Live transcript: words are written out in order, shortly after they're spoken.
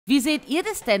Wie seht ihr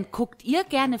das denn? Guckt ihr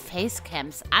gerne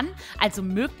Facecams an? Also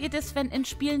mögt ihr das, wenn in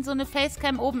Spielen so eine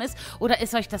Facecam oben ist? Oder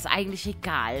ist euch das eigentlich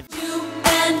egal? You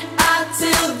and I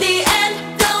till the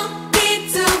end, don't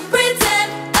need to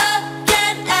pretend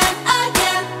again and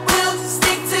again. We'll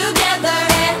stick together.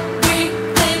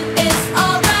 Everything is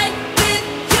alright with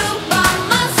you by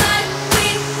my side.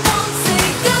 We won't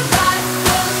say goodbye.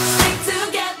 We'll stick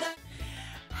together.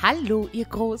 Hallo, ihr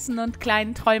großen und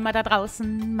kleinen Träumer da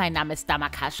draußen. Mein Name ist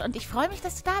Damakash und ich freue mich,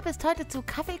 dass du da bist. Heute zu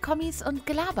Kaffee, Kommis und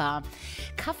Gelaber.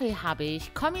 Kaffee habe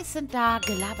ich, Kommis sind da,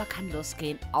 Gelaber kann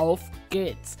losgehen. Auf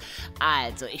geht's.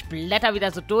 Also, ich blätter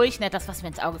wieder so durch. Nicht das, was mir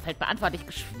ins Auge fällt, beantworte ich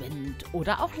geschwind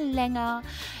oder auch länger.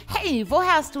 Hey, wo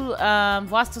hast du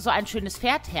so ein schönes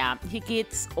Pferd her? Hier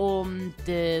geht's um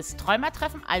das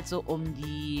Träumertreffen, also um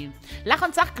die Lach-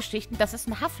 und Sachgeschichten. Das ist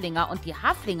ein Haflinger und die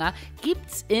Haflinger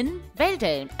gibt's in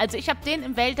Valedale. Also ich habe den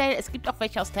im Valedale, es gibt auch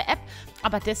welche aus der App,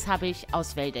 aber das habe ich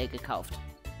aus Valedale gekauft.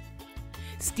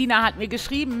 Stina hat mir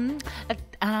geschrieben,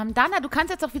 Dana, du kannst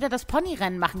jetzt auch wieder das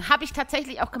Ponyrennen machen. Habe ich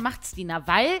tatsächlich auch gemacht, Stina,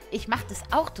 weil ich mache das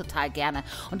auch total gerne.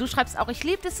 Und du schreibst auch, ich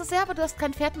liebe das so sehr, aber du hast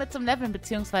kein Pferd mit zum Leveln,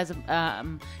 beziehungsweise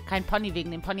kein Pony wegen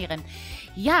dem Ponyrennen.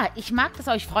 Ja, ich mag das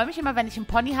auch. Ich freue mich immer, wenn ich ein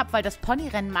Pony habe, weil das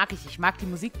Ponyrennen mag ich. Ich mag die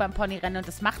Musik beim Ponyrennen und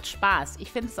es macht Spaß.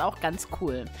 Ich finde es auch ganz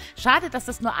cool. Schade, dass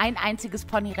es nur ein einziges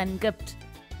Ponyrennen gibt.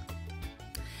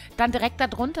 Dann direkt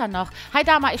darunter noch. Hi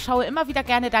Dama, ich schaue immer wieder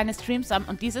gerne deine Streams an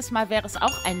und dieses Mal wäre es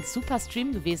auch ein super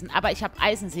Stream gewesen, aber ich habe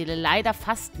Eisenseele leider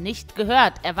fast nicht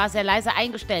gehört. Er war sehr leise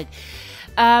eingestellt.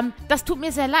 Das tut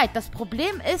mir sehr leid. Das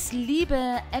Problem ist,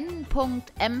 liebe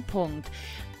N.M.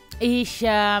 Ich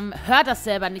höre das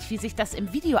selber nicht, wie sich das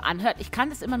im Video anhört. Ich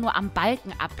kann das immer nur am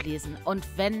Balken ablesen. Und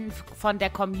wenn von der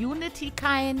Community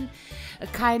kein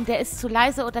der ist zu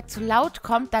leise oder zu laut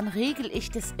kommt, dann regel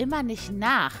ich das immer nicht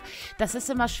nach. Das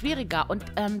ist immer schwieriger. Und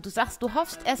du sagst, du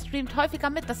hoffst, er streamt häufiger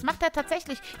mit. Das macht er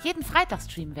tatsächlich. Jeden Freitag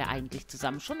streamen wir eigentlich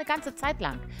zusammen. Schon eine ganze Zeit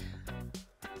lang.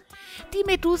 Die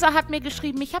Medusa hat mir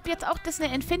geschrieben, ich habe jetzt auch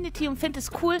Disney Infinity und finde es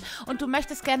cool und du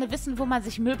möchtest gerne wissen, wo man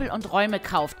sich Möbel und Räume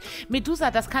kauft. Medusa,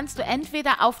 das kannst du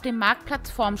entweder auf dem Marktplatz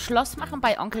vorm Schloss machen,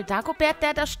 bei Onkel Dagobert,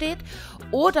 der da steht,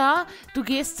 oder du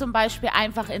gehst zum Beispiel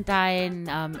einfach in deinen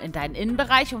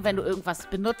Innenbereich und wenn du irgendwas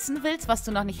benutzen willst, was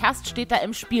du noch nicht hast, steht da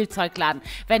im Spielzeugladen.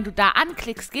 Wenn du da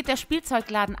anklickst, geht der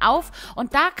Spielzeugladen auf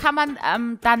und da kann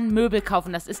man dann Möbel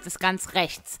kaufen, das ist das ganz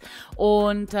rechts.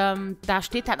 Und da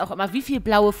steht dann auch immer, wie viel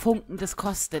blaue Funken das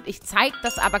kostet. Ich zeige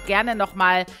das aber gerne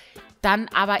nochmal, dann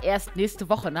aber erst nächste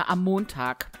Woche, ne, am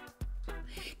Montag.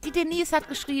 Die Denise hat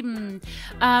geschrieben,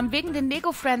 wegen den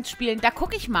Lego Friends Spielen, da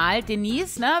gucke ich mal,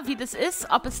 Denise, ne, wie das ist,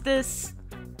 ob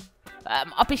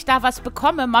ich da was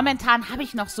bekomme. Momentan habe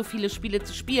ich noch so viele Spiele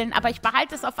zu spielen, aber ich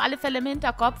behalte es auf alle Fälle im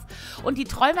Hinterkopf. Und die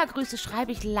Träumergrüße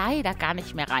schreibe ich leider gar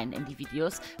nicht mehr rein in die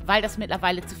Videos, weil das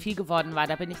mittlerweile zu viel geworden war.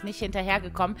 Da bin ich nicht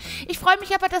hinterhergekommen. Ich freue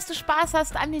mich aber, dass du Spaß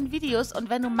hast an den Videos. Und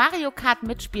wenn du Mario Kart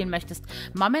mitspielen möchtest,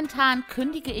 momentan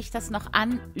kündige ich das noch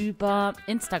an über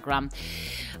Instagram,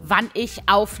 wann ich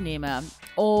aufnehme.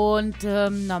 Und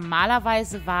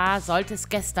normalerweise sollte es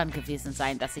gestern gewesen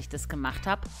sein, dass ich das gemacht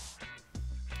habe.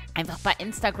 Einfach bei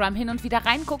Instagram hin und wieder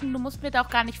reingucken. Du musst mir da auch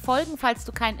gar nicht folgen, falls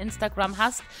du kein Instagram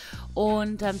hast.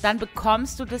 Und dann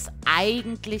bekommst du das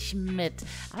eigentlich mit.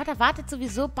 Aber da wartet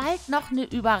sowieso bald noch eine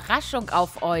Überraschung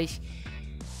auf euch.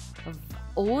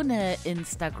 Ohne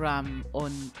Instagram.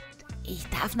 Und ich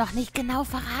darf noch nicht genau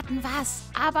verraten, was.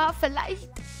 Aber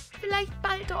vielleicht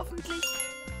bald hoffentlich.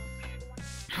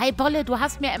 Hi Bolle, du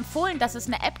hast mir empfohlen, dass es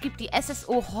eine App gibt, die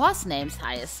SSO Horse Names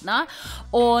heißt, ne?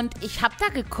 Und ich habe da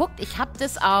geguckt, ich habe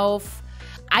das auf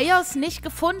iOS nicht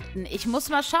gefunden. Ich muss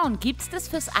mal schauen, gibt es das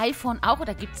fürs iPhone auch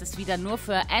oder gibt es das wieder nur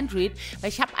für Android? Weil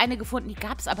ich habe eine gefunden, die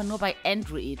gab es aber nur bei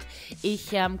Android.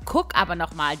 Ich gucke aber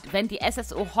nochmal, wenn die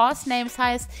SSO Horse Names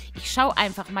heißt, ich schaue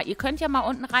einfach mal. Ihr könnt ja mal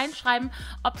unten reinschreiben,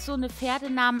 ob es so eine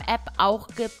Pferdenamen-App auch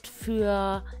gibt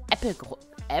für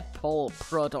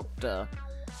Apple-Produkte.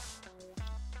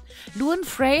 Lou und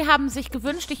Frey haben sich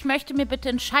gewünscht, ich möchte mir bitte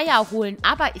einen Shire holen,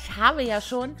 aber ich habe ja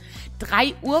schon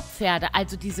 3 Urpferde,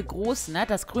 also diese großen, ne?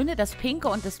 Das grüne, das pinke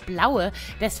und das blaue,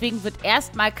 deswegen wird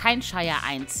erstmal kein Shire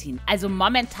einziehen. Also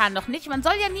momentan noch nicht, man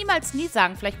soll ja niemals nie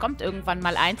sagen, vielleicht kommt irgendwann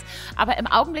mal eins, aber im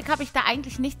Augenblick habe ich da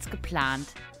eigentlich nichts geplant.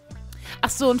 Ach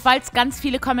so, und weil es ganz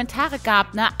viele Kommentare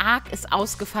gab, ne, Arc ist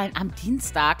ausgefallen am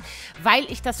Dienstag, weil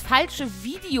ich das falsche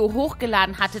Video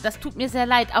hochgeladen hatte. Das tut mir sehr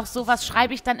leid. Auch sowas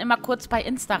schreibe ich dann immer kurz bei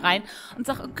Insta rein und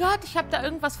sage, oh Gott, ich habe da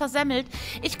irgendwas versemmelt.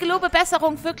 Ich gelobe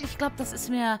Besserung, wirklich. Ich glaube, das ist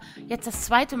mir jetzt das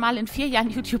 2. Mal in 4 Jahren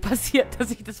YouTube passiert,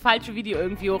 dass ich das falsche Video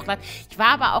irgendwie hochlade. Ich war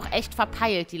aber auch echt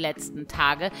verpeilt die letzten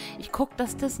Tage. Ich gucke,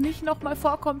 dass das nicht nochmal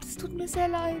vorkommt. Es tut mir sehr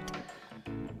leid.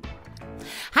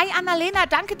 Hi Annalena,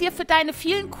 danke dir für deine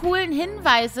vielen coolen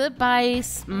Hinweise bei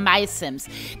MySims.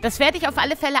 Das werde ich auf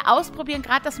alle Fälle ausprobieren.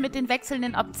 Gerade das mit den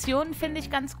wechselnden Optionen finde ich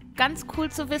ganz, ganz cool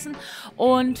zu wissen.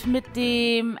 Und mit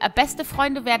dem beste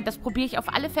Freunde werden, das probiere ich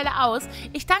auf alle Fälle aus.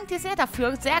 Ich danke dir sehr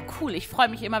dafür, sehr cool. Ich freue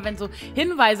mich immer, wenn so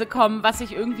Hinweise kommen, was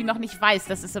ich irgendwie noch nicht weiß.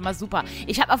 Das ist immer super.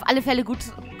 Ich habe auf alle Fälle gut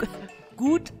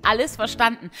alles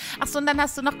verstanden. Achso, und dann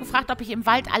hast du noch gefragt, ob ich im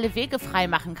Wald alle Wege frei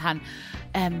machen kann.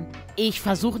 Ich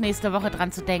versuche nächste Woche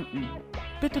dran zu denken.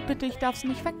 Bitte, bitte, ich darf es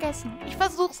nicht vergessen. Ich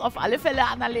versuche es auf alle Fälle,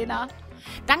 Annalena.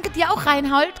 Danke dir auch,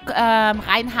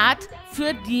 Reinhard,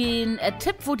 für den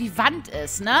Tipp, wo die Wand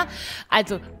ist, ne?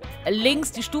 Also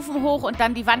links die Stufen hoch und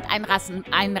dann die Wand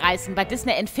einreißen. Bei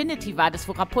Disney Infinity war das,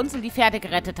 wo Rapunzel die Pferde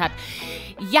gerettet hat.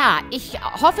 Ja, ich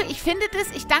hoffe, ich finde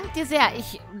das. Ich danke dir sehr.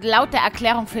 Laut der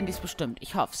Erklärung finde ich es bestimmt.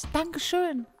 Ich hoffe es.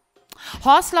 Dankeschön.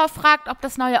 Horslauf fragt, ob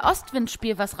das neue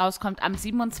Ostwind-Spiel, was rauskommt, am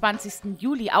 27.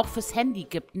 Juli auch fürs Handy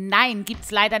gibt. Nein,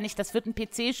 gibt's leider nicht. Das wird ein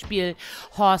PC-Spiel,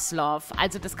 Horslauf.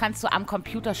 Also das kannst du am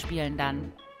Computer spielen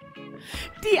dann.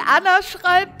 Die Anna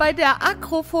schreibt bei der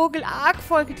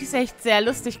Akrovogel-Arg-Folge, die ist echt sehr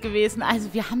lustig gewesen.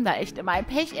 Also wir haben da echt immer ein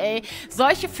Pech, ey.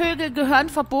 Solche Vögel gehören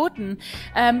verboten.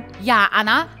 Ja,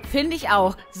 Anna, finde ich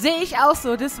auch. Sehe ich auch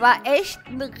so. Das war echt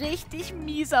ein richtig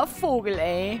mieser Vogel,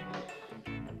 ey.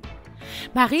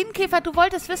 Marienkäfer, du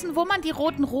wolltest wissen, wo man die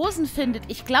roten Rosen findet.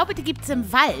 Ich glaube, die gibt's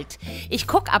im Wald. Ich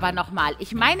guck aber nochmal.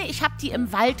 Ich meine, ich habe die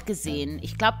im Wald gesehen.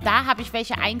 Ich glaube, da habe ich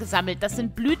welche eingesammelt. Das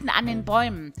sind Blüten an den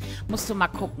Bäumen. Musst du mal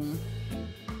gucken.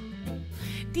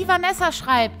 Die Vanessa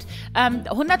schreibt,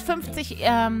 150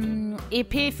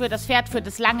 EP für das Pferd, für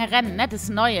das lange Rennen, ne, das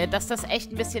neue, dass das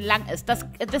echt ein bisschen lang ist. Das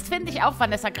finde ich auch,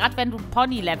 Vanessa, gerade wenn du einen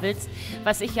Pony levelst,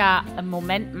 was ich ja im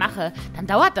Moment mache, dann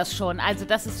dauert das schon. Also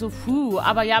das ist so,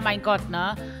 aber ja, mein Gott,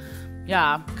 ne?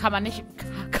 Ja, kann man nicht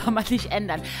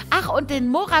ändern. Ach, und den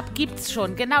Morab gibt's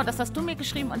schon, genau, das hast du mir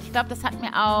geschrieben und ich glaube, das hat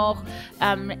mir auch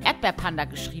Erdbeerpanda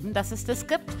geschrieben, dass es das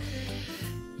gibt.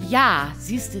 Ja,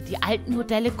 siehst du, die alten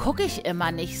Modelle gucke ich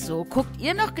immer nicht so. Guckt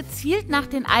ihr noch gezielt nach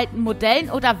den alten Modellen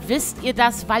oder wisst ihr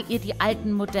das, weil ihr die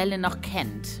alten Modelle noch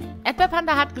kennt?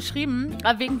 Erdbeerpanda hat geschrieben,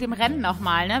 wegen dem Rennen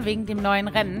nochmal, ne, wegen dem neuen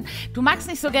Rennen. Du magst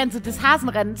nicht so gern so das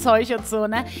Hasenrennen-Zeug und so,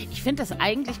 ne? Ich finde das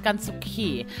eigentlich ganz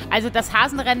okay. Also das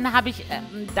Hasenrennen habe ich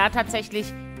da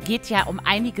tatsächlich... geht ja um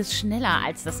einiges schneller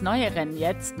als das neue Rennen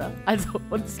jetzt, ne? Also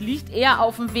uns liegt eher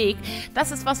auf dem Weg.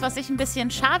 Das ist was ich ein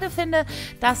bisschen schade finde,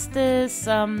 dass das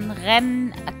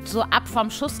Rennen so ab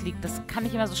vom Schuss liegt. Das kann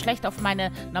ich immer so schlecht auf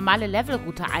meine normale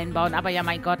Levelroute einbauen. Aber ja,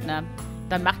 mein Gott, ne?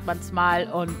 Dann macht man es mal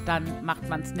und dann macht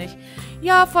man es nicht.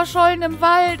 Ja, verschollen im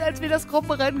Wald, als wir das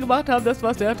Gruppenrennen gemacht haben, das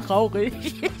war sehr traurig.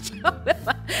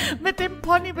 Mit dem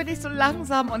Pony bin ich so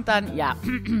langsam und dann, ja.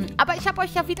 Aber ich habe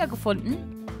euch ja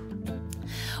wiedergefunden.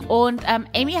 Und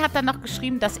Amy hat dann noch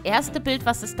geschrieben, das erste Bild,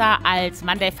 was es da als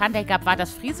Monday Funday gab, war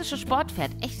das friesische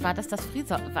Sportpferd. Echt, war das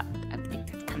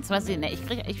kannst du mal sehen, ne?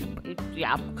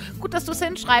 Ja, gut, dass du es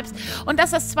hinschreibst. Und dass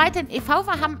das zweite in e.V.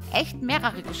 war, haben echt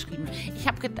mehrere geschrieben. Ich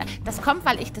habe gedacht, das kommt,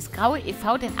 weil ich das graue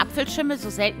e.V., den Apfelschimmel, so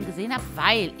selten gesehen habe,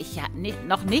 weil ich ja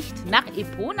noch nicht nach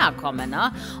Epona komme,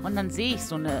 ne? Und dann sehe ich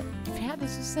so eine Pferde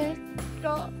so selten.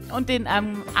 Ja. Und den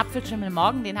Apfelschimmel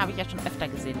morgen, den habe ich ja schon öfter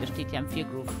gesehen. Der steht ja im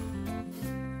Viergroove.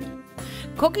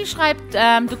 Cookie schreibt,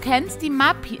 du kennst die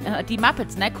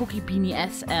Muppets, ne? Cookie Beanie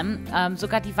SM,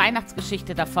 sogar die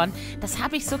Weihnachtsgeschichte davon. Das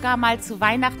habe ich sogar mal zu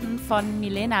Weihnachten von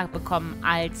Milena bekommen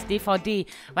als DVD,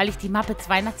 weil ich die Muppets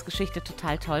Weihnachtsgeschichte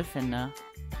total toll finde.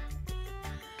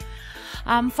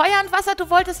 Feuer und Wasser, du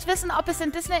wolltest wissen, ob es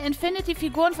in Disney Infinity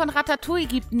Figuren von Ratatouille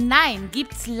gibt. Nein,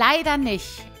 gibt's leider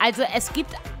nicht. Also es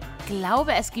gibt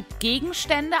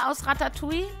Gegenstände aus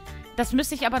Ratatouille. Das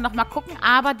müsste ich aber noch mal gucken,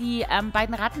 aber die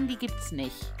beiden Ratten, die gibt's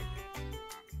nicht.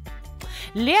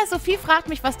 Lea Sophie fragt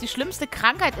mich, was die schlimmste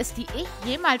Krankheit ist, die ich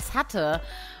jemals hatte.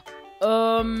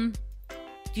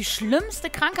 Die schlimmste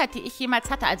Krankheit, die ich jemals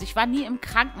hatte, also ich war nie im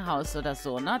Krankenhaus oder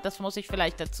so, ne? Das muss ich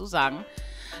vielleicht dazu sagen.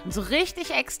 Und so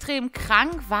richtig extrem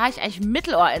krank war ich eigentlich.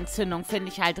 Mittelohrentzündung finde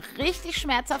ich halt richtig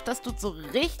schmerzhaft. Das tut so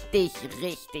richtig,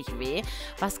 richtig weh.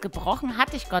 Was gebrochen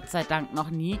hatte ich Gott sei Dank noch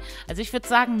nie. Also ich würde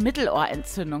sagen,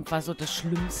 Mittelohrentzündung war so das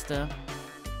Schlimmste.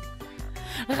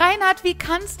 Reinhard, wie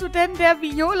kannst du denn der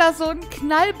Viola so einen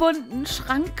knallbunten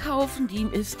Schrank kaufen? Die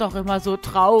ist doch immer so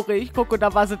traurig. Guck, und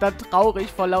da war sie dann traurig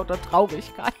vor lauter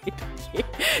Traurigkeit.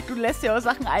 Du lässt dir auch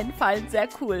Sachen einfallen. Sehr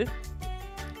cool.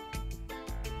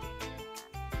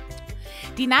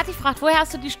 Die Nati fragt, woher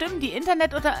hast du die Stimmen? Die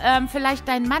Internet oder vielleicht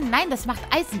dein Mann? Nein, das macht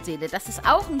Eisenseele. Das ist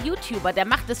auch ein YouTuber, der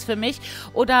macht es für mich.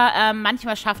 Oder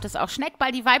manchmal schafft es auch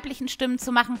Schneckball, die weiblichen Stimmen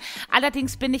zu machen.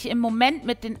 Allerdings bin ich im Moment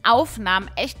mit den Aufnahmen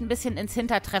echt ein bisschen ins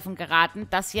Hintertreffen geraten,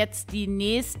 dass jetzt die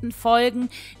nächsten Folgen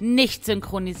nicht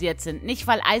synchronisiert sind. Nicht,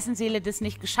 weil Eisenseele das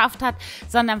nicht geschafft hat,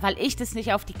 sondern weil ich das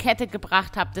nicht auf die Kette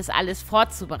gebracht habe, das alles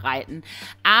vorzubereiten.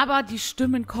 Aber die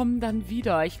Stimmen kommen dann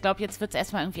wieder. Ich glaube, jetzt wird es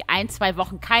erstmal irgendwie 1-2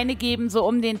 Wochen keine geben, so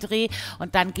um den Dreh.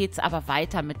 Und dann geht es aber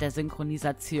weiter mit der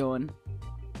Synchronisation.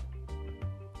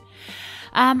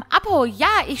 Abo, ja,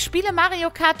 ich spiele Mario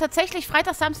Kart tatsächlich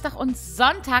Freitag, Samstag und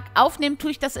Sonntag. Aufnehmen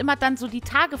tue ich das immer dann so die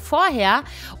Tage vorher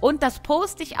und das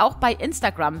poste ich auch bei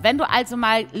Instagram. Wenn du also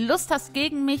mal Lust hast,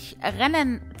 gegen mich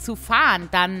Rennen zu fahren,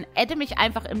 dann adde mich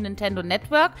einfach im Nintendo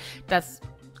Network. Das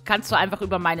kannst du einfach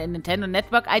über meine Nintendo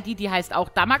Network ID, die heißt auch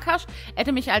Damakash,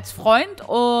 adde mich als Freund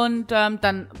und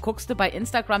dann guckst du bei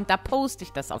Instagram, da poste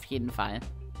ich das auf jeden Fall.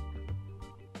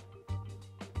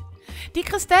 Die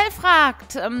Christelle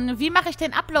fragt, wie mache ich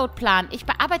den Uploadplan? Ich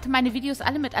bearbeite meine Videos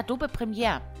alle mit Adobe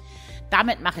Premiere.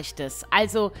 Damit mache ich das.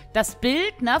 Also das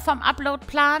Bild, ne, vom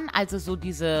Uploadplan, also so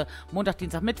diese Montag,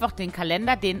 Dienstag, Mittwoch, den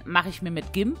Kalender, den mache ich mir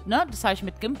mit GIMP, ne? Das habe ich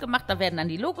mit GIMP gemacht, da werden dann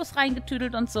die Logos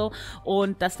reingetüdelt und so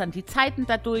und dass dann die Zeiten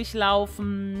da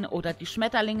durchlaufen oder die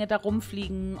Schmetterlinge da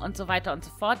rumfliegen und so weiter und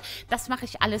so fort. Das mache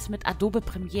ich alles mit Adobe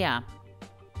Premiere.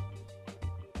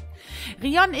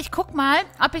 Rion, ich guck mal,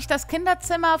 ob ich das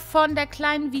Kinderzimmer von der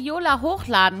kleinen Viola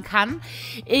hochladen kann.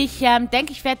 Ich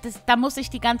denke, da muss ich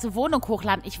die ganze Wohnung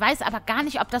hochladen. Ich weiß aber gar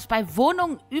nicht, ob das bei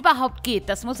Wohnungen überhaupt geht.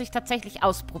 Das muss ich tatsächlich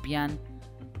ausprobieren.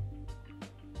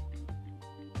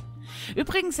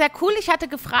 Übrigens, sehr cool, ich hatte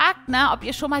gefragt, ne, ob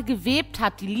ihr schon mal gewebt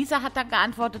habt. Die Lisa hat dann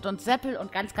geantwortet und Seppel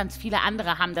und ganz, ganz viele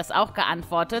andere haben das auch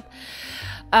geantwortet.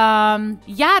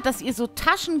 Ja, dass ihr so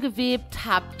Taschen gewebt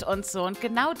habt und so. Und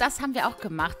genau das haben wir auch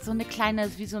gemacht. So eine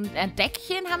kleine, wie so ein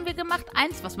Deckchen haben wir gemacht.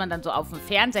 Eins, was man dann so auf den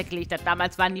Fernseher gelegt hat.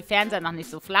 Damals waren die Fernseher noch nicht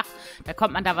so flach. Da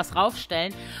konnte man da was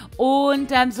raufstellen.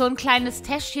 Und dann so ein kleines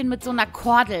Täschchen mit so einer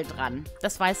Kordel dran.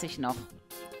 Das weiß ich noch.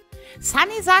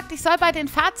 Sunny sagt, ich soll bei den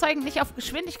Fahrzeugen nicht auf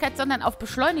Geschwindigkeit, sondern auf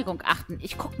Beschleunigung achten.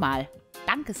 Ich guck mal.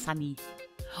 Danke, Sunny.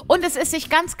 Und es ist sich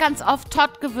ganz, ganz oft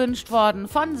Todd gewünscht worden.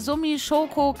 Von Summi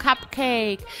Schoko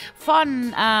Cupcake.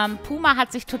 Von Puma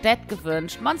hat sich Toadette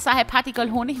gewünscht. Monster High Party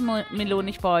Girl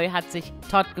Honigboy hat sich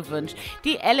Todd gewünscht.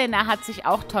 Die Elena hat sich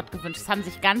auch Todd gewünscht. Es haben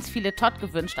sich ganz viele Todd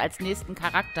gewünscht als nächsten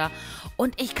Charakter.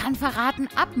 Und ich kann verraten,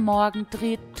 ab morgen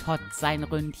dreht Todd sein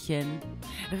Ründchen.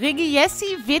 Regi Jessi,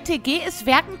 WTG ist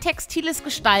Werken textiles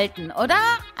Gestalten, oder?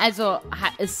 Also,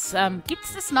 gibt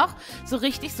es das noch so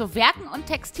richtig, so Werken und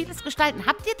textiles Gestalten?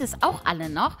 Habt ihr das auch alle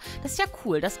noch? Das ist ja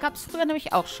cool, das gab es früher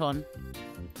nämlich auch schon.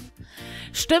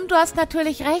 Stimmt, du hast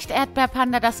natürlich recht,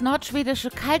 Erdbeerpanda, das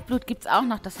nordschwedische Kaltblut gibt's auch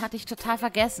noch, das hatte ich total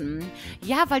vergessen.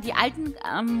 Ja, weil die alten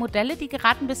Modelle, die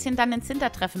geraten ein bisschen dann ins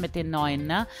Hintertreffen mit den neuen,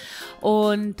 ne?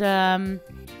 Und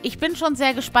ich bin schon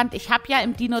sehr gespannt, ich habe ja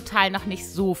im Dino-Teil noch nicht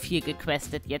so viel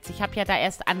gequestet jetzt, ich habe ja da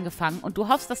erst angefangen und du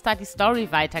hoffst, dass da die Story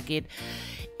weitergeht.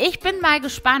 Ich bin mal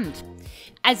gespannt.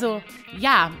 Also,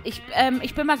 ja, ich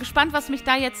bin mal gespannt, was mich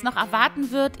da jetzt noch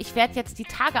erwarten wird. Ich werde jetzt die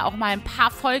Tage auch mal ein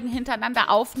paar Folgen hintereinander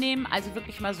aufnehmen. Also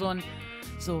wirklich mal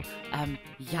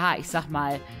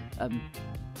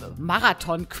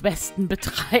Marathon-Questen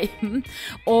betreiben.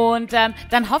 Und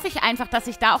dann hoffe ich einfach, dass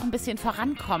ich da auch ein bisschen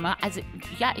vorankomme. Also,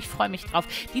 ja, ich freue mich drauf.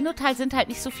 Dino-Teil sind halt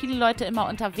nicht so viele Leute immer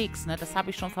unterwegs, ne? Das habe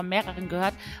ich schon von mehreren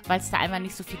gehört, weil es da einfach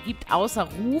nicht so viel gibt, außer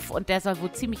Ruf. Und der soll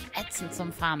wohl ziemlich ätzend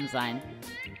zum Farmen sein.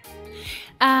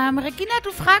 Regina, du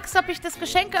fragst, ob ich das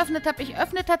Geschenk geöffnet habe. Ich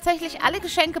öffne tatsächlich alle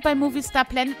Geschenke bei Movistar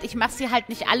Planet. Ich mache sie halt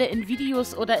nicht alle in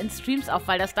Videos oder in Streams auf,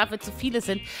 weil das dafür zu viele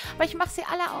sind. Aber ich mache sie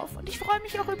alle auf und ich freue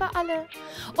mich auch über alle.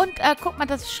 Und guck mal,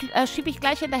 das schiebe ich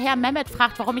gleich hinterher. Mehmet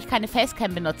fragt, warum ich keine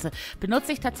Facecam benutze.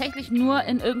 Benutze ich tatsächlich nur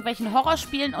in irgendwelchen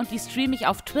Horrorspielen und die streame ich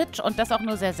auf Twitch und das auch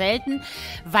nur sehr selten,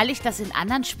 weil ich das in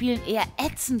anderen Spielen eher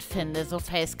ätzend finde, so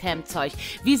Facecam-Zeug.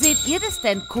 Wie seht ihr das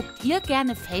denn? Guckt ihr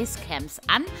gerne Facecams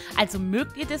an? Also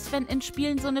mögt ihr das, wenn in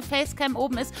Spielen so eine Facecam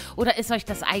oben ist? Oder ist euch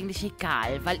das eigentlich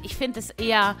egal? Weil ich finde es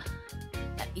eher...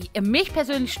 Mich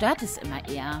persönlich stört es immer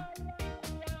eher.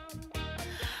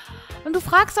 Und du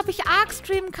fragst, ob ich Arc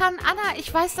streamen kann. Anna,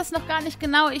 ich weiß das noch gar nicht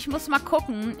genau. Ich muss mal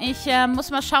gucken. Ich muss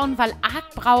mal schauen, weil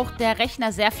Arc braucht der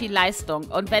Rechner sehr viel Leistung.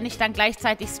 Und wenn ich dann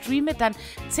gleichzeitig streame, dann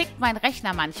zickt mein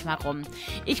Rechner manchmal rum.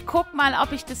 Ich guck mal,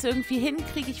 ob ich das irgendwie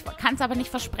hinkriege. Ich kann es aber nicht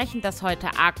versprechen, dass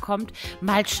heute Arc kommt.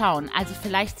 Mal schauen. Also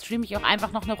vielleicht streame ich auch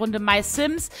einfach noch eine Runde My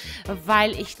Sims,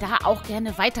 weil ich da auch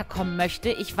gerne weiterkommen möchte.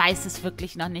 Ich weiß es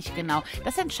wirklich noch nicht genau.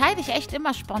 Das entscheide ich echt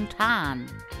immer spontan.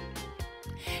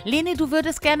 Leni, du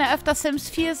würdest gerne öfter Sims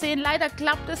 4 sehen. Leider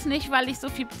klappt es nicht, weil ich so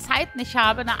viel Zeit nicht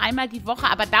habe. Na, einmal die Woche,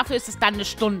 aber dafür ist es dann eine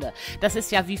Stunde. Das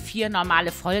ist ja wie 4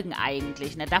 normale Folgen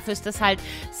eigentlich. Ne? Dafür ist das halt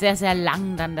sehr, sehr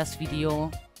lang dann das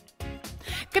Video.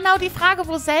 Genau, die Frage,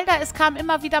 wo Zelda ist, kam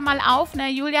immer wieder mal auf. Ne?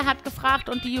 Julia hat gefragt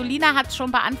und die Julina hat es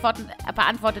schon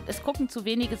beantwortet. Es gucken zu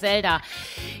wenige Zelda.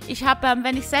 Ich habe,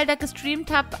 wenn ich Zelda gestreamt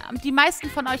habe, die meisten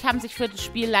von euch haben sich für das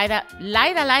Spiel leider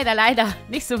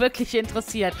nicht so wirklich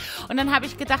interessiert. Und dann habe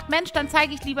ich gedacht, Mensch, dann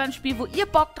zeige ich lieber ein Spiel, wo ihr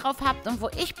Bock drauf habt und wo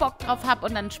ich Bock drauf habe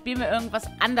und dann spielen wir irgendwas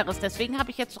anderes. Deswegen habe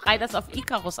ich jetzt Riders of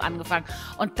Icarus angefangen.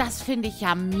 Und das finde ich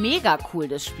ja mega cool,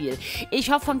 das Spiel.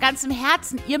 Ich hoffe von ganzem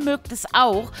Herzen, ihr mögt es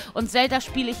auch. Und Zelda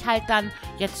spiele ich halt dann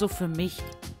jetzt so für mich.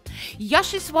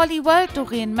 Yoshi's Woolly World,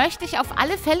 Doreen, möchte ich auf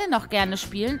alle Fälle noch gerne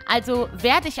spielen. Also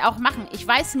werde ich auch machen. Ich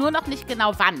weiß nur noch nicht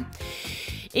genau wann.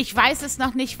 Ich weiß es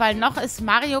noch nicht, weil noch ist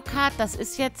Mario Kart. Das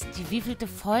ist jetzt die wievielte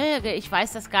Folge? Ich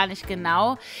weiß das gar nicht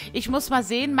genau. Ich muss mal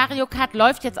sehen. Mario Kart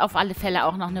läuft jetzt auf alle Fälle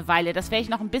auch noch eine Weile. Das werde ich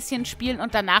noch ein bisschen spielen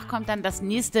und danach kommt dann das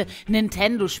nächste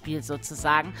Nintendo-Spiel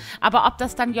sozusagen. Aber ob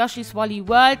das dann Yoshi's Woolly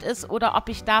World ist oder ob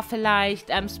ich da vielleicht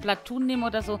Splatoon nehme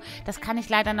oder so, das kann ich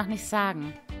leider noch nicht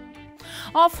sagen.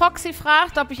 Oh, Foxy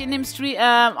fragt, ob ich in dem Stream,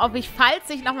 falls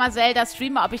ich nochmal Zelda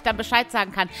streame, ob ich dann Bescheid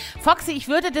sagen kann. Foxy, ich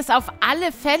würde das auf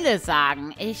alle Fälle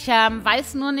sagen. Ich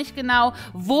weiß nur nicht genau,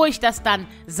 wo ich das dann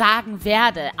sagen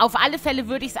werde. Auf alle Fälle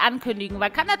würde ich es ankündigen,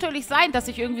 weil kann natürlich sein, dass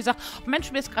ich irgendwie sage, oh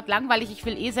Mensch, mir ist gerade langweilig, ich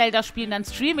will Zelda spielen, dann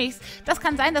streame ich's. Das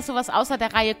kann sein, dass sowas außer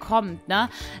der Reihe kommt, ne?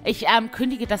 Ich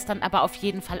kündige das dann aber auf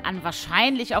jeden Fall an,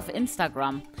 wahrscheinlich auf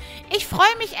Instagram. Ich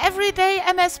freue mich everyday,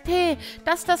 MSP,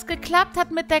 dass das geklappt hat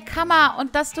mit der Kamera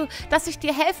und dass ich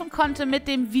dir helfen konnte mit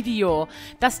dem Video,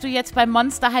 dass du jetzt beim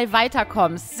Monster High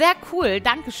weiterkommst. Sehr cool,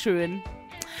 Dankeschön.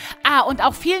 Ah, und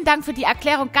auch vielen Dank für die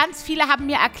Erklärung. Ganz viele haben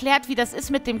mir erklärt, wie das ist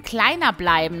mit dem kleiner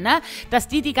bleiben, ne? Dass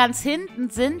die ganz hinten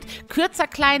sind, kürzer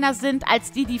kleiner sind,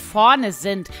 als die vorne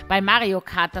sind bei Mario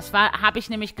Kart. Das habe ich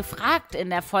nämlich gefragt in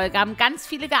der Folge. Haben ganz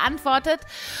viele geantwortet.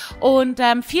 Und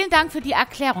vielen Dank für die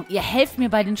Erklärung. Ihr helft mir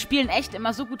bei den Spielen echt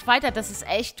immer so gut weiter. Das ist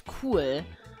echt cool.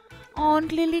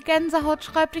 Und Lilly Gänsehaut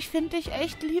schreibt, ich finde dich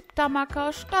echt lieb,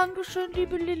 Damakash. Dankeschön,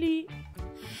 liebe Lilly.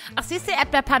 Ach, siehst du,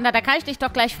 Erdbeerpanda, da kann ich dich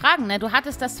doch gleich fragen, ne? Du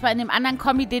hattest das zwar in dem anderen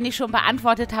Kommi, den ich schon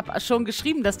beantwortet habe, schon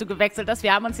geschrieben, dass du gewechselt hast.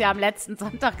 Wir haben uns ja am letzten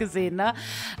Sonntag gesehen, ne?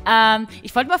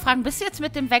 Ich wollte mal fragen, bist du jetzt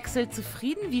mit dem Wechsel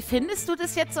zufrieden? Wie findest du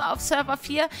das jetzt so auf Server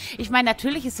 4? Ich meine,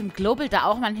 natürlich ist im Global da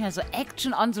auch manchmal so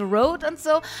Action on the Road und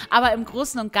so, aber im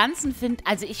Großen und Ganzen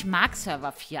also ich mag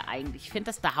Server 4 eigentlich. Ich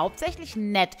finde das da hauptsächlich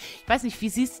nett. Ich weiß nicht, wie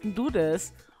siehst denn du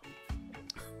das?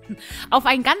 Auf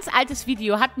ein ganz altes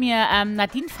Video hat mir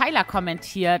Nadine Pfeiler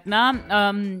kommentiert,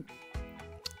 ne?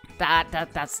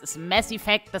 Das ist Mass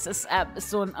Effect, das ist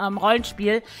so ein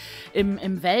Rollenspiel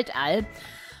im Weltall.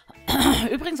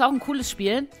 Übrigens auch ein cooles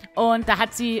Spiel. Und da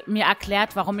hat sie mir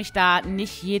erklärt, warum ich da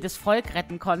nicht jedes Volk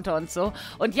retten konnte und so.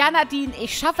 Und ja, Nadine,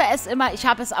 ich schaffe es immer. Ich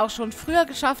habe es auch schon früher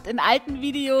geschafft in alten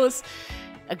Videos,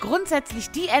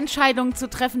 grundsätzlich die Entscheidungen zu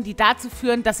treffen, die dazu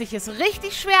führen, dass ich es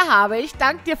richtig schwer habe. Ich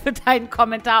danke dir für deinen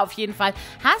Kommentar auf jeden Fall.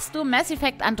 Hast du Mass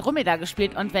Effect Andromeda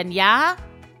gespielt? Und wenn ja,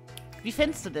 wie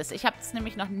findest du das? Ich habe es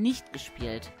nämlich noch nicht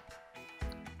gespielt.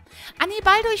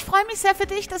 Annibaldo, ich freue mich sehr für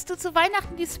dich, dass du zu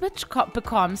Weihnachten die Switch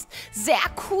bekommst. Sehr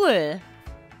cool.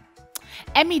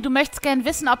 Emmy, du möchtest gern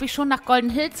wissen, ob ich schon nach Golden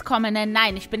Hills komme.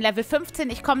 Nein, ich bin Level 15,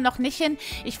 ich komme noch nicht hin.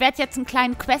 Ich werde jetzt einen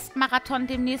kleinen Quest-Marathon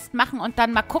demnächst machen und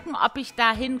dann mal gucken, ob ich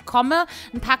da hinkomme.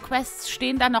 Ein paar Quests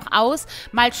stehen da noch aus.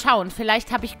 Mal schauen,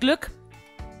 vielleicht habe ich Glück.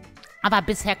 Aber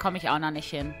bisher komme ich auch noch nicht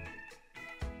hin.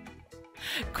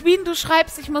 Queen, du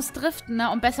schreibst, ich muss driften, ne,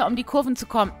 um besser um die Kurven zu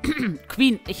kommen.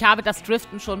 Queen, ich habe das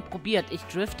Driften schon probiert. Ich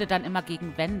drifte dann immer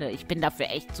gegen Wände. Ich bin dafür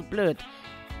echt zu blöd.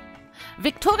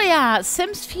 Victoria,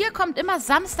 Sims 4 kommt immer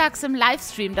samstags im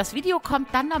Livestream. Das Video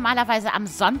kommt dann normalerweise am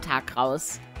Sonntag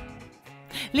raus.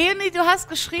 Leonie, du hast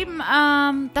geschrieben,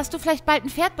 dass du vielleicht bald ein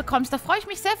Pferd bekommst. Da freue ich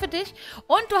mich sehr für dich.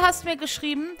 Und du hast mir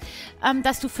geschrieben,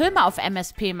 dass du Filme auf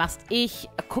MSP machst. Ich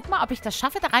guck mal, ob ich das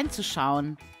schaffe, da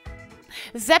reinzuschauen.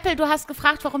 Seppel, du hast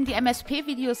gefragt, warum die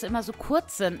MSP-Videos immer so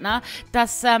kurz sind, ne?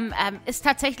 Das ist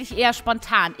tatsächlich eher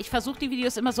spontan. Ich versuche die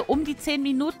Videos immer so um die 10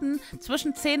 Minuten,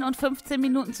 zwischen 10 und 15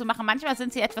 Minuten zu machen. Manchmal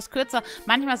sind sie etwas kürzer,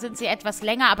 manchmal sind sie etwas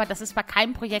länger, aber das ist bei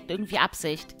keinem Projekt irgendwie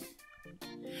Absicht.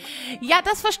 Ja,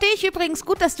 das verstehe ich übrigens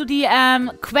gut, dass du die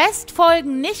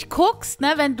Quest-Folgen nicht guckst,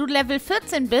 ne, wenn du Level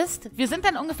 14 bist. Wir sind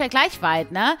dann ungefähr gleich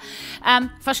weit, ne?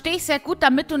 Verstehe ich sehr gut,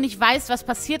 damit du nicht weißt, was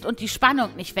passiert und die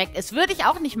Spannung nicht weg ist. Würde ich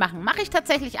auch nicht machen. Mache ich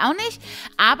tatsächlich auch nicht.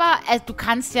 Aber du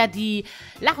kannst ja die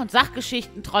Lach- und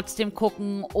Sachgeschichten trotzdem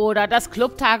gucken oder das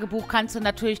Club-Tagebuch kannst du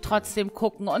natürlich trotzdem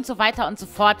gucken und so weiter und so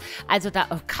fort. Also da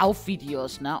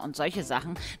Kaufvideos, ne, und solche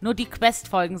Sachen. Nur die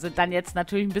Quest-Folgen sind dann jetzt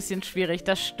natürlich ein bisschen schwierig.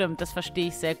 Das stimmt, das verstehe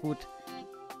ich sehr gut.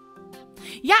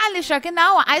 Ja, Alicia,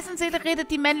 genau. Eisenseele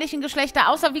redet die männlichen Geschlechter,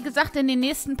 außer wie gesagt in den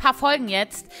nächsten paar Folgen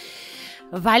jetzt,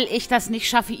 weil ich das nicht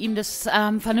schaffe, ihm das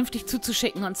vernünftig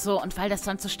zuzuschicken und so und weil das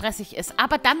sonst so stressig ist.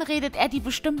 Aber dann redet er die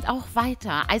bestimmt auch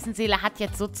weiter. Eisenseele hat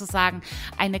jetzt sozusagen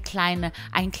einen kleinen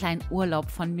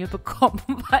Urlaub von mir bekommen,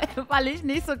 weil ich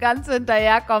nicht so ganz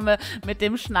hinterherkomme mit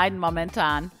dem Schneiden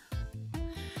momentan.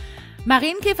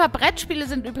 Marienkäfer-Brettspiele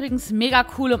sind übrigens mega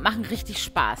cool und machen richtig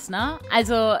Spaß, ne?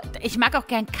 Also, ich mag auch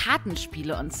gern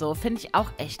Kartenspiele und so. Finde ich auch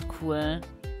echt cool.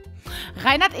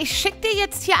 Reinhard, ich schicke dir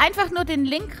jetzt hier einfach nur den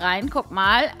Link rein, guck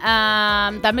mal,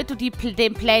 damit du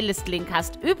den Playlist-Link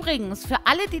hast. Übrigens, für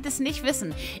alle, die das nicht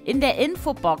wissen, in der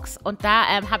Infobox, und da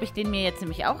habe ich den mir jetzt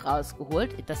nämlich auch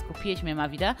rausgeholt, das kopiere ich mir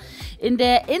mal wieder, in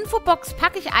der Infobox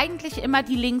packe ich eigentlich immer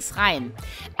die Links rein.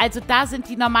 Also da sind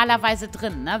die normalerweise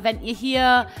drin, ne? Wenn ihr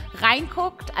hier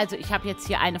reinguckt, also ich habe jetzt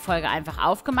hier eine Folge einfach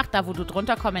aufgemacht, da wo du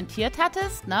drunter kommentiert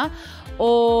hattest, ne?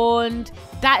 Und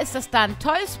da ist das dann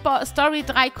Toy Story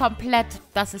 3 komplett,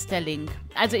 das ist der Link.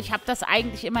 Also ich habe das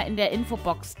eigentlich immer in der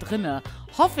Infobox drinne.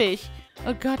 Hoffe ich.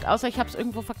 Oh Gott, außer ich habe es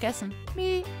irgendwo vergessen.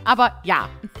 Aber ja.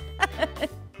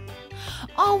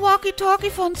 Oh,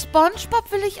 Walkie-Talkie von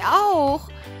SpongeBob will ich auch.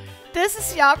 Das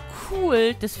ist ja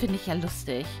cool. Das finde ich ja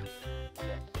lustig.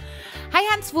 Hi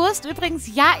Hans Wurst,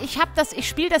 übrigens, ja, ich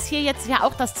spiele das hier jetzt ja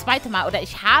auch das zweite Mal, oder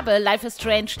ich habe Life is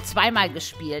Strange zweimal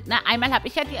gespielt, ne? Einmal habe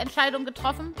ich ja die Entscheidung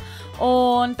getroffen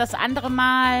und das andere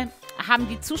Mal haben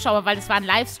die Zuschauer, weil es war ein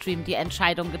Livestream, die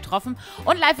Entscheidung getroffen.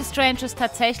 Und Life is Strange ist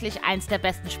tatsächlich eins der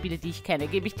besten Spiele, die ich kenne,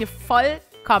 gebe ich dir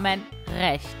vollkommen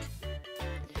recht.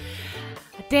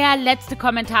 Der letzte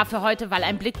Kommentar für heute, weil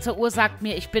ein Blick zur Uhr sagt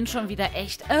mir, ich bin schon wieder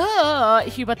echt,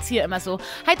 ich überziehe immer so.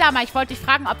 Hi Dama, ich wollte dich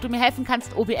fragen, ob du mir helfen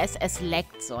kannst, OBS, es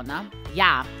leckt so, ne?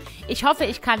 Ja, ich hoffe,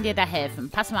 ich kann dir da helfen.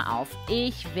 Pass mal auf,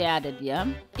 ich werde dir,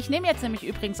 ich nehme jetzt nämlich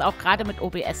übrigens auch gerade mit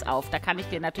OBS auf, da kann ich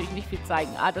dir natürlich nicht viel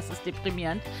zeigen, das ist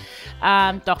deprimierend.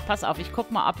 Doch, pass auf, ich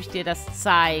gucke mal, ob ich dir das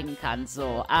zeigen kann,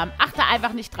 so. Achte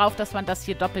einfach nicht drauf, dass man das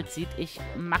hier doppelt sieht. Ich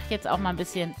mache jetzt auch mal ein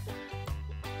bisschen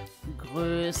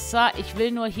größer. Ich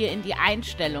will nur hier in die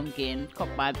Einstellung gehen.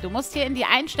 Guck mal, du musst hier in die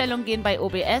Einstellung gehen bei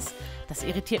OBS. Das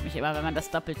irritiert mich immer, wenn man das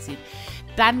doppelt sieht.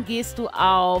 Dann gehst du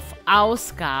auf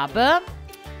Ausgabe.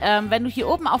 Wenn du hier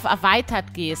oben auf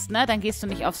Erweitert gehst, ne, dann gehst du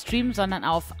nicht auf Stream, sondern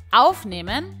auf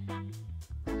Aufnehmen.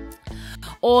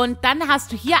 Und dann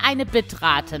hast du hier eine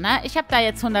Bitrate, ne? Ich habe da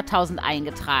jetzt 100.000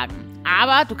 eingetragen.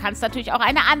 Aber du kannst natürlich auch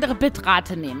eine andere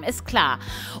Bitrate nehmen, ist klar.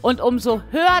 Und umso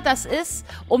höher das ist,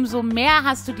 umso mehr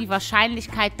hast du die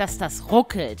Wahrscheinlichkeit, dass das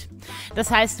ruckelt.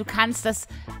 Das heißt, du kannst das,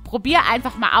 probier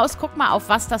einfach mal aus, guck mal, auf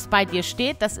was das bei dir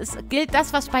steht. Gilt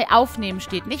das, was bei Aufnehmen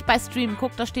steht, nicht bei Streamen.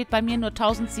 Guck, da steht bei mir nur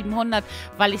 1700,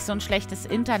 weil ich so ein schlechtes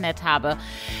Internet habe.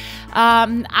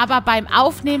 Aber beim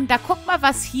Aufnehmen, da guck mal,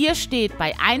 was hier steht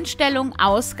bei Einstellung,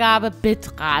 Ausgabe,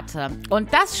 Bitrate.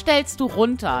 Und das stellst du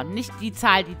runter. Nicht die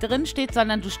Zahl, die drin steht,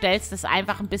 sondern du stellst es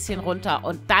einfach ein bisschen runter.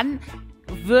 Und dann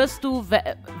wirst du,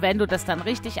 wenn du das dann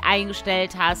richtig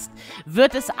eingestellt hast,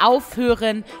 wird es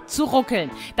aufhören zu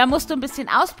ruckeln. Da musst du ein bisschen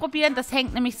ausprobieren. Das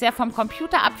hängt nämlich sehr vom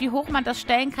Computer ab, wie hoch man das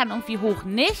stellen kann und wie hoch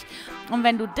nicht. Und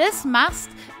wenn du das machst,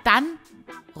 dann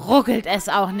ruckelt es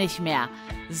auch nicht mehr.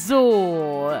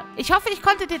 So, ich hoffe, ich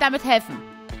konnte dir damit helfen.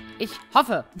 Ich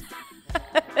hoffe.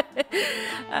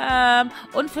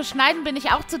 Und für Schneiden bin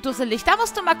ich auch zu dusselig. Da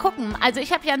musst du mal gucken. Also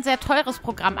ich habe ja ein sehr teures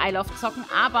Programm, I Love Zocken,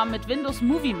 aber mit Windows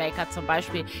Movie Maker zum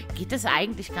Beispiel geht es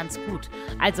eigentlich ganz gut.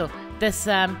 Also das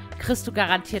kriegst du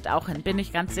garantiert auch hin, bin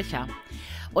ich ganz sicher.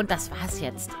 Und das war's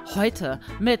jetzt heute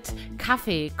mit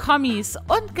Kaffee, Kommis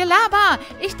und Gelaber.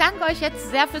 Ich danke euch jetzt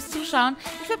sehr fürs Zuschauen.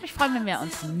 Ich würde mich freuen, wenn wir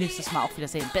uns nächstes Mal auch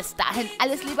wiedersehen. Bis dahin,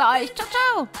 alles Liebe euch. Ciao,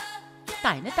 ciao.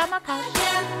 Deine Damakash.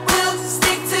 We'll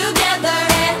stick together.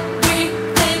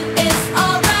 Everything is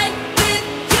alright.